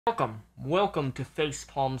Welcome to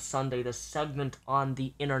Facepalm Sunday, the segment on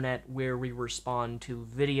the internet where we respond to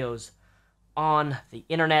videos on the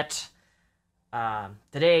internet.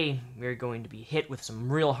 Today, we're going to be hit with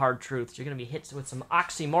some real hard truths. You're going to be hit with some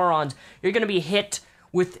oxymorons. You're going to be hit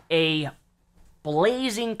with a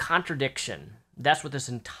blazing contradiction. That's what this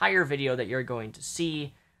entire video that you're going to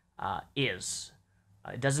see is.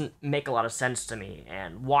 It doesn't make a lot of sense to me,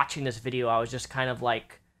 and watching this video, I was just kind of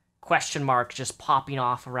like, question marks just popping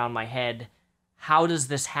off around my head. How does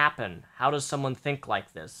this happen? How does someone think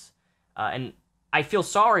like this? And I feel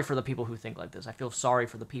sorry for the people who think like this. I feel sorry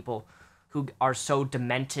for the people who are so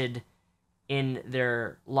demented in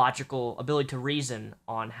their logical ability to reason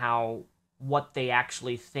on how what they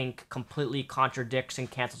actually think completely contradicts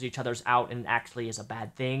and cancels each other's out and actually is a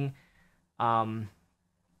bad thing. I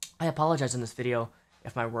apologize in this video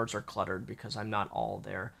if my words are cluttered because I'm not all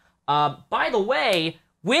there. By the way,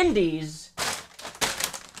 Wendy's,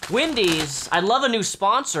 I'd love a new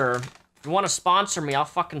sponsor. If you want to sponsor me, I'll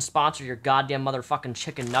fucking sponsor your goddamn motherfucking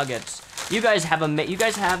chicken nuggets. You guys have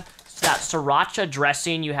that sriracha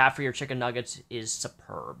dressing you have for your chicken nuggets is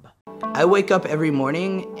superb. I wake up every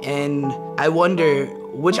morning and I wonder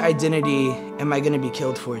which identity am I gonna be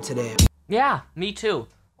killed for today. Yeah, me too,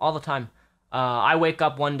 all the time. I wake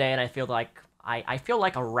up one day and I feel like I feel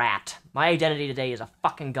like a rat. My identity today is a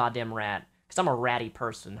fucking goddamn rat. Because I'm a ratty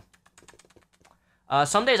person.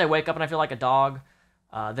 Some days I wake up and I feel like a dog.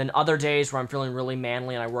 Then other days where I'm feeling really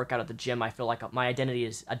manly and I work out at the gym, I feel like my identity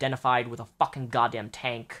is identified with a fucking goddamn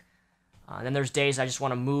tank. And then there's days I just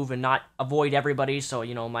want to move and not avoid everybody, so,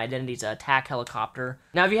 you know, my identity's an attack helicopter.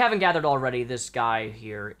 Now, if you haven't gathered already, this guy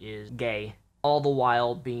here is gay. All the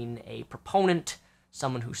while being a proponent,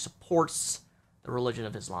 someone who supports the religion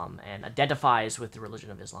of Islam and identifies with the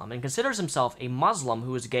religion of Islam and considers himself a Muslim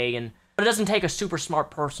who is gay. But it doesn't take a super smart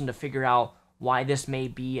person to figure out why this may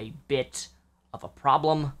be a bit of a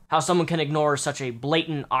problem. How someone can ignore such a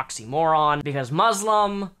blatant oxymoron, because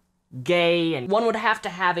Muslim, gay, and one would have to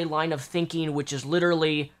have a line of thinking which is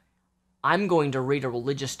literally, I'm going to read a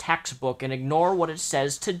religious textbook and ignore what it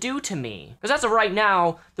says to do to me. Because as of right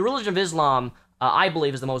now, the religion of Islam, I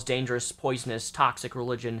believe, is the most dangerous, poisonous, toxic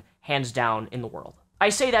religion, hands down, in the world. I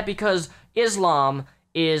say that because Islam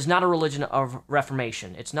is not a religion of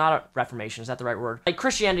reformation. It's not a reformation, is that the right word? Like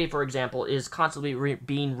Christianity, for example, is constantly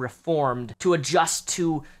being reformed to adjust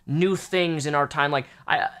to new things in our time. Like,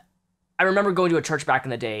 I remember going to a church back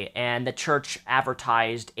in the day, and the church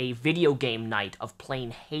advertised a video game night of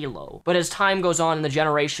playing Halo. But as time goes on and the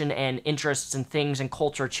generation and interests and things and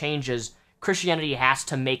culture changes, Christianity has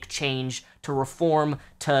to make change to reform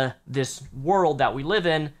to this world that we live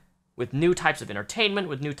in, with new types of entertainment,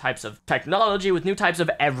 with new types of technology, with new types of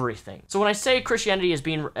everything. So when I say Christianity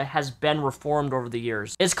has been reformed over the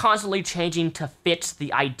years, it's constantly changing to fit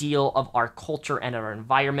the ideal of our culture and our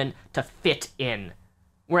environment to fit in.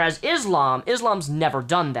 Whereas Islam's never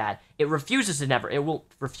done that. It will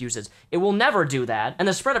never do that. And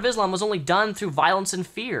the spread of Islam was only done through violence and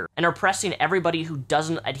fear, and oppressing everybody who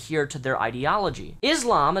doesn't adhere to their ideology.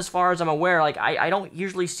 Islam, as far as I'm aware, like, I don't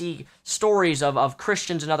usually see stories of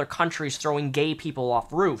Christians in other countries throwing gay people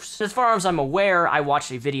off roofs. As far as I'm aware, I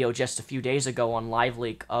watched a video just a few days ago on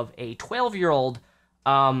LiveLeak of a 12-year-old,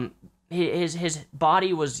 his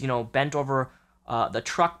body was, you know, bent over the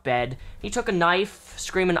truck bed. He took a knife,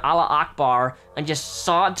 screaming Allah Akbar, and just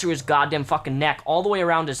sawed through his goddamn fucking neck all the way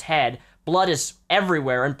around his head. Blood is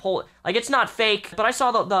everywhere, and like, it's not fake, but I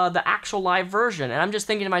saw the actual live version, and I'm just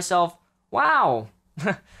thinking to myself, wow,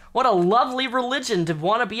 what a lovely religion to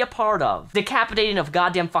want to be a part of. Decapitating of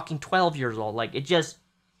goddamn fucking 12 years old, like, it just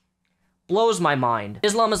blows my mind.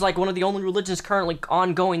 Islam is like one of the only religions currently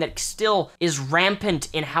ongoing that still is rampant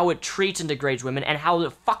in how it treats and degrades women, and how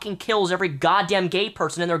it fucking kills every goddamn gay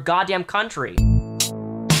person in their goddamn country.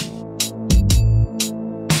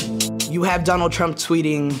 You have Donald Trump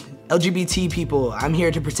tweeting, LGBT people, I'm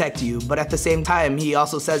here to protect you. But at the same time, he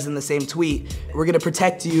also says in the same tweet, we're gonna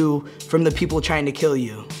protect you from the people trying to kill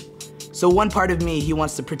you. So one part of me, he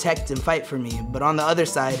wants to protect and fight for me, but on the other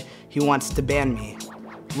side, he wants to ban me.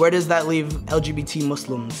 Where does that leave LGBT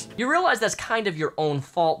Muslims? You realize that's kind of your own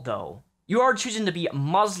fault, though. You are choosing to be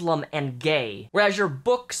Muslim and gay, whereas your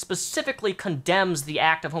book specifically condemns the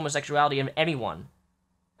act of homosexuality in anyone.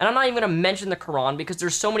 And I'm not even gonna mention the Quran because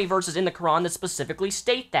there's so many verses in the Quran that specifically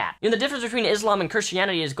state that. You know, the difference between Islam and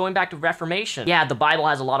Christianity is going back to Reformation. Yeah, the Bible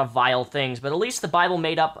has a lot of vile things, but at least the Bible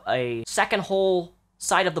made up a second whole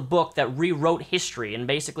side of the book that rewrote history and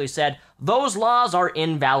basically said, those laws are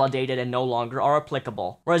invalidated and no longer are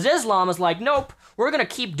applicable. Whereas Islam is like, nope, we're gonna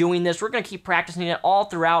keep doing this, we're gonna keep practicing it all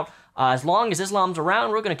throughout As long as Islam's around,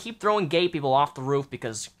 we're gonna keep throwing gay people off the roof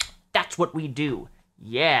because that's what we do.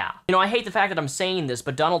 Yeah. You know, I hate the fact that I'm saying this,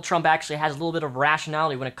 but Donald Trump actually has a little bit of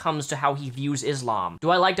rationality when it comes to how he views Islam. Do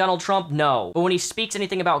I like Donald Trump? No. But when he speaks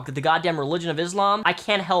anything about the goddamn religion of Islam, I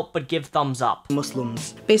can't help but give thumbs up.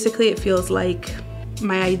 Muslims. Basically, it feels like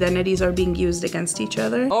my identities are being used against each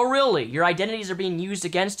other. Oh, really? Your identities are being used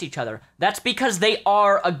against each other? That's because they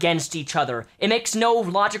are against each other. It makes no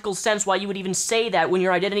logical sense why you would even say that when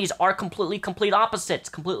your identities are complete opposites.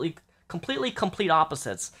 Complete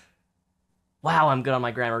opposites. Wow, I'm good on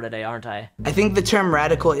my grammar today, aren't I? I think the term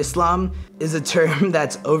radical Islam is a term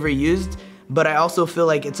that's overused, but I also feel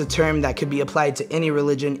like it's a term that could be applied to any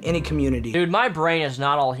religion, any community. Dude, my brain is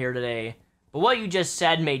not all here today, but what you just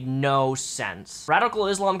said made no sense. Radical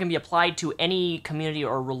Islam can be applied to any community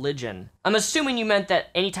or religion. I'm assuming you meant that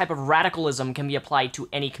any type of radicalism can be applied to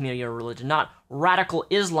any community or religion, not radical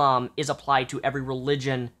Islam is applied to every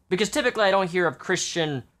religion, because typically I don't hear of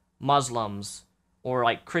Christian Muslims. Or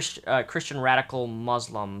like Christian radical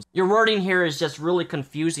Muslims. Your wording here is just really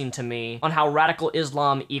confusing to me on how radical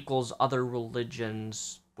Islam equals other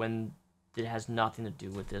religions when it has nothing to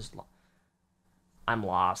do with Islam. I'm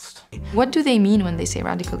lost. What do they mean when they say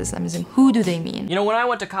radical Islamism? Who do they mean? You know, when I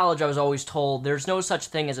went to college, I was always told there's no such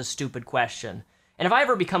thing as a stupid question. And if I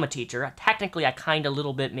ever become a teacher, technically I kind of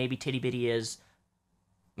little bit maybe titty bitty is.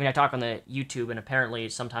 I mean, I talk on the YouTube and apparently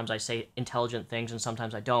sometimes I say intelligent things and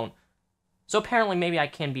sometimes I don't. So apparently maybe I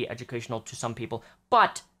can be educational to some people,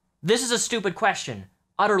 but this is a stupid question.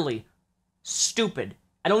 Utterly stupid.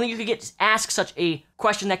 I don't think you could get asked such a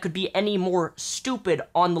question that could be any more stupid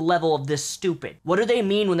on the level of this stupid. What do they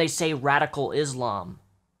mean when they say radical Islam?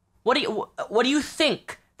 What do you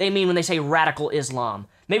think they mean when they say radical Islam?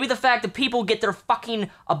 Maybe the fact that people get their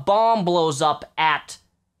a bomb blows up at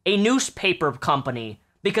a newspaper company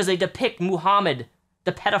because they depict Muhammad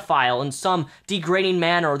the pedophile in some degrading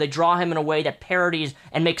manner, or they draw him in a way that parodies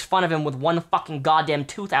and makes fun of him with one fucking goddamn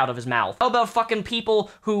tooth out of his mouth. How about fucking people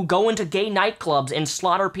who go into gay nightclubs and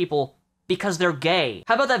slaughter people because they're gay?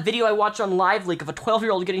 How about that video I watched on LiveLeak of a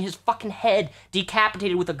 12-year-old getting his fucking head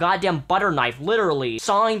decapitated with a goddamn butter knife, literally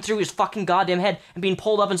sawing through his fucking goddamn head and being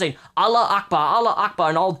pulled up and saying, Allah Akbar,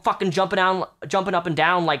 and all fucking jumping up and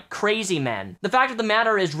down like crazy men. The fact of the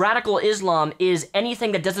matter is, radical Islam is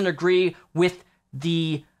anything that doesn't agree with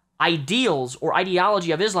the ideals or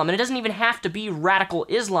ideology of Islam, and it doesn't even have to be radical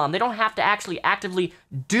Islam. They don't have to actually actively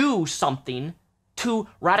do something to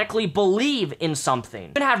radically believe in something.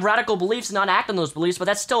 You can have radical beliefs and not act on those beliefs, but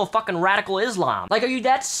that's still a fucking radical Islam. Like, are you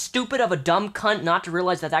that stupid of a dumb cunt not to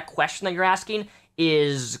realize that that question that you're asking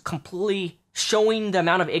is completely showing the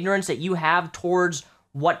amount of ignorance that you have towards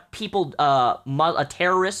what people,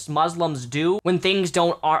 terrorists, Muslims do when things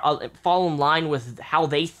don't fall in line with how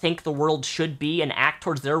they think the world should be and act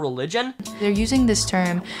towards their religion? They're using this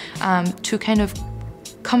term to kind of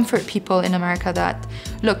comfort people in America that,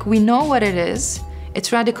 look, we know what it is.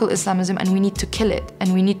 It's radical Islamism and we need to kill it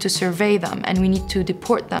and we need to survey them and we need to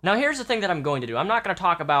deport them. Now here's the thing that I'm going to do. I'm not going to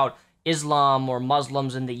talk about Islam or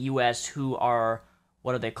Muslims in the US who are,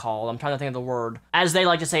 what are they called? I'm trying to think of the word. As they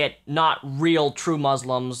like to say it, not real true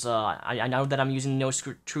Muslims. I know that I'm using no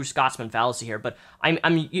true Scotsman fallacy here, but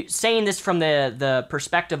I'm saying this from the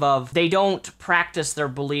perspective of they don't practice their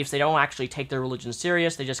beliefs. They don't actually take their religion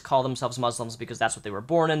serious. They just call themselves Muslims because that's what they were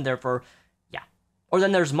born in, therefore, yeah. Or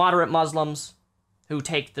then there's moderate Muslims who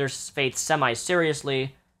take their faith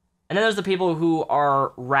semi-seriously. And then there's the people who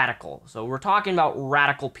are radical. So we're talking about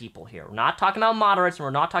radical people here. We're not talking about moderates, and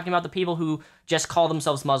we're not talking about the people who just call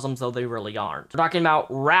themselves Muslims, though they really aren't. We're talking about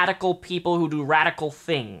radical people who do radical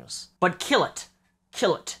things. But kill it.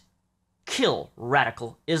 Kill it. Kill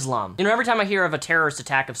radical Islam. You know, every time I hear of a terrorist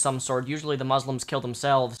attack of some sort, usually the Muslims kill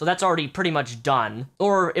themselves, so that's already pretty much done.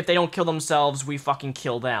 Or if they don't kill themselves, we fucking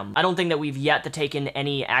kill them. I don't think that we've yet to take in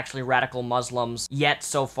any actually radical Muslims yet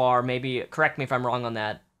so far. Maybe, correct me if I'm wrong on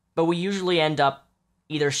that. But we usually end up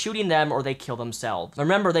either shooting them or they kill themselves.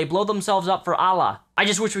 Remember, they blow themselves up for Allah. I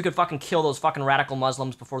just wish we could fucking kill those fucking radical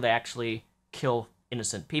Muslims before they actually kill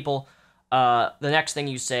innocent people. The next thing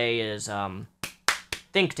you say is,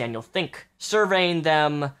 think, Daniel, think. Surveying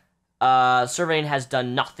them, surveying has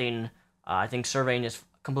done nothing. I think surveying is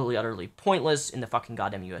completely, utterly pointless in the fucking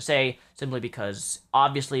goddamn USA, simply because,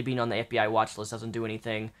 obviously, being on the FBI watch list doesn't do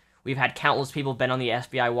anything. We've had countless people been on the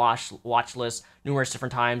FBI watch list numerous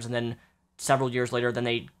different times, and then several years later, then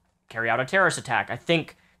they carry out a terrorist attack. I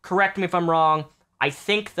think, correct me if I'm wrong, I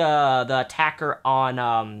think the attacker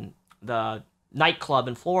on the nightclub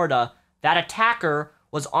in Florida, that attacker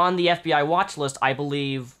was on the FBI watch list, I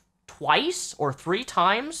believe, twice or 3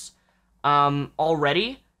 times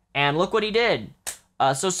already, and look what he did.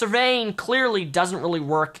 So surveying clearly doesn't really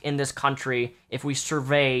work in this country if we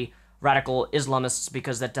survey radical Islamists,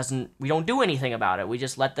 because we don't do anything about it. We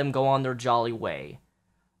just let them go on their jolly way.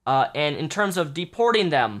 And in terms of deporting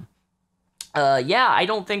them, yeah, I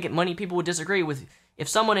don't think many people would disagree with if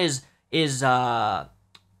someone is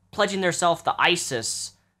pledging themselves to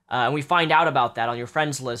ISIS, and we find out about that on your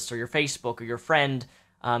friends list or your Facebook, or your friend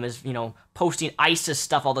is, you know, posting ISIS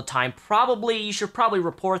stuff all the time. You should probably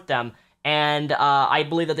report them, and I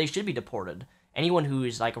believe that they should be deported. Anyone who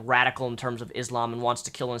is, like, radical in terms of Islam and wants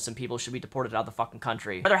to kill innocent people should be deported out of the fucking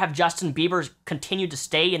country. I'd rather have Justin Bieber continue to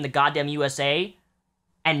stay in the goddamn USA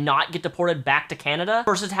and not get deported back to Canada,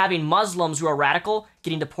 versus having Muslims who are radical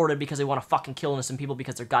getting deported because they want to fucking kill innocent people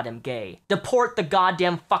because they're goddamn gay. Deport the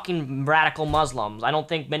goddamn fucking radical Muslims. I don't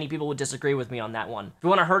think many people would disagree with me on that one. If you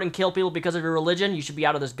want to hurt and kill people because of your religion, you should be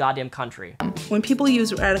out of this goddamn country. When people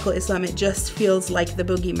use radical Islam, it just feels like the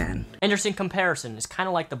boogeyman. Interesting comparison. It's kind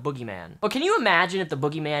of like the boogeyman. But can you imagine if the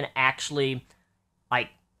boogeyman actually, like,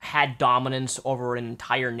 had dominance over an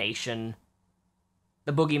entire nation?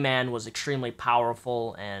 The boogeyman was extremely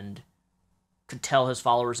powerful and could tell his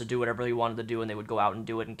followers to do whatever he wanted to do, and they would go out and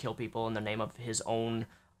do it and kill people in the name of his own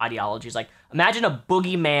ideologies. Like, imagine a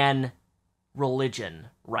boogeyman religion,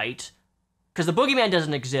 right? Because the boogeyman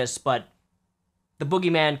doesn't exist, but the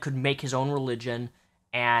boogeyman could make his own religion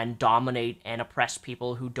and dominate and oppress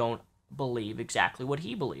people who don't believe exactly what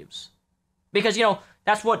he believes. Because, you know,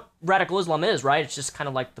 that's what radical Islam is, right? It's just kind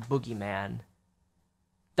of like the boogeyman.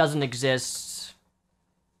 Doesn't exist.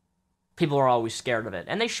 People are always scared of it,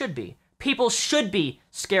 and they should be. People should be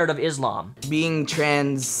scared of Islam. Being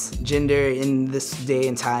transgender in this day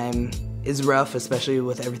and time is rough, especially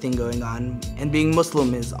with everything going on, and being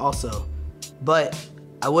Muslim is also. But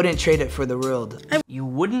I wouldn't trade it for the world. You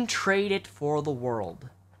wouldn't trade it for the world.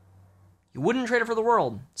 You wouldn't trade it for the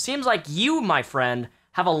world. Seems like you, my friend,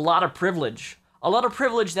 have a lot of privilege. A lot of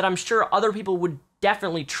privilege that I'm sure other people would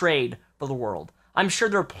definitely trade for the world. I'm sure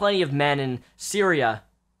there are plenty of men in Syria,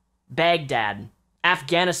 Baghdad,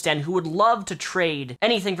 Afghanistan who would love to trade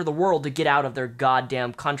anything for the world to get out of their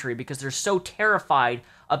goddamn country because they're so terrified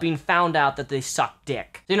of being found out that they suck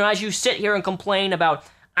dick. You know, as you sit here and complain about,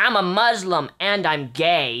 I'm a Muslim and I'm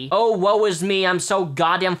gay. Oh, woe is me, I'm so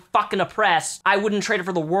goddamn fucking oppressed. I wouldn't trade it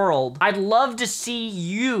for the world. I'd love to see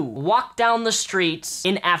you walk down the streets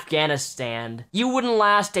in Afghanistan. You wouldn't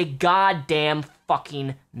last a goddamn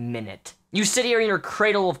fucking minute. You sit here in your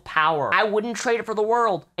cradle of power. I wouldn't trade it for the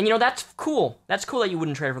world. And you know, that's cool. That's cool that you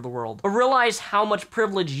wouldn't trade it for the world. But realize how much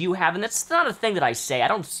privilege you have, and that's not a thing that I say. I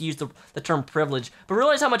don't use the term privilege, but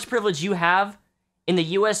realize how much privilege you have in the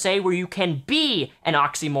USA, where you can be an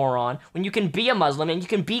oxymoron, when you can be a Muslim and you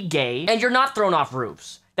can be gay, and you're not thrown off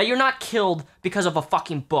roofs. That you're not killed because of a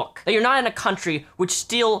fucking book. That you're not in a country which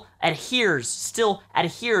still adheres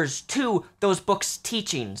to those books'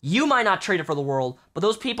 teachings. You might not trade it for the world, but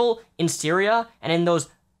those people in Syria and in those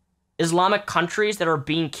Islamic countries that are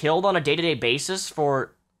being killed on a day-to-day basis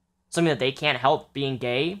for something that they can't help, being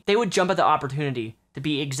gay, they would jump at the opportunity to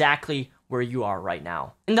be exactly where you are right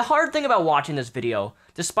now. And the hard thing about watching this video,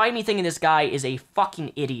 despite me thinking this guy is a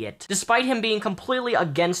fucking idiot, despite him being completely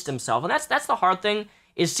against himself, and that's the hard thing,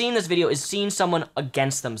 is seeing this video, is seeing someone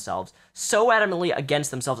against themselves, so adamantly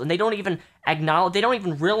against themselves, and they don't even acknowledge, they don't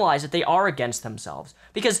even realize that they are against themselves,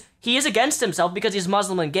 because he is against himself because he's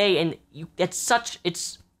Muslim and gay, and it's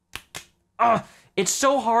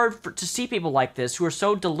so hard to see people like this who are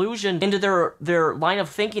so delusioned into their line of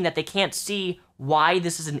thinking that they can't see why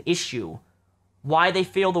this is an issue, why they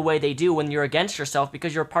feel the way they do when you're against yourself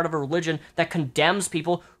because you're a part of a religion that condemns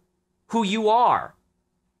people who you are.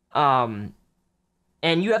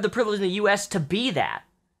 And you have the privilege in the US to be that.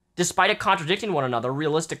 Despite it contradicting one another,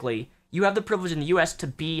 realistically, you have the privilege in the US to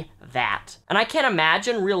be that. And I can't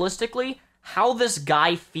imagine, realistically, how this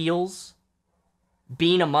guy feels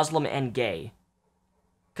being a Muslim and gay.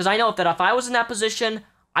 Because I know that if I was in that position,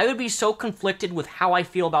 I would be so conflicted with how I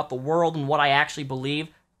feel about the world and what I actually believe,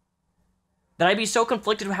 that I'd be so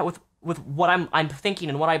conflicted with what I'm thinking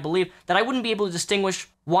and what I believe, that I wouldn't be able to distinguish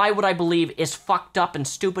why what I believe is fucked up and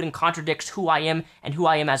stupid and contradicts who I am and who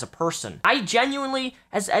I am as a person. I genuinely,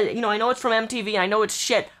 as you know, I know it's from MTV and I know it's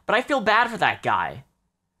shit, but I feel bad for that guy.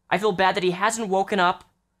 I feel bad that he hasn't woken up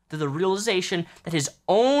to the realization that his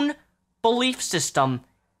own belief system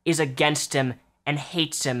is against him and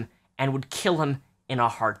hates him and would kill him in a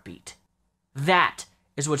heartbeat. That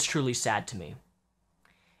is what's truly sad to me.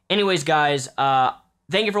 Anyways, guys,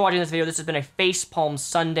 thank you for watching this video. This has been a Facepalm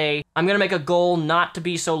Sunday. I'm gonna make a goal not to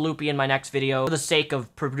be so loopy in my next video for the sake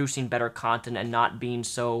of producing better content and not being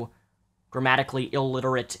so grammatically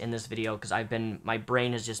illiterate in this video, because my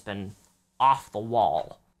brain has just been off the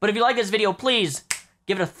wall. But if you like this video, please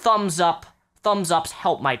give it a thumbs up. Thumbs ups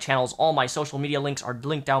help my channels. All my social media links are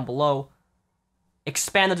linked down below.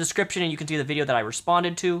 Expand the description and you can see the video that I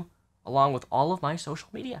responded to, along with all of my social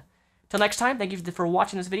media. Till next time, thank you for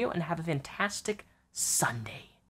watching this video and have a fantastic Sunday.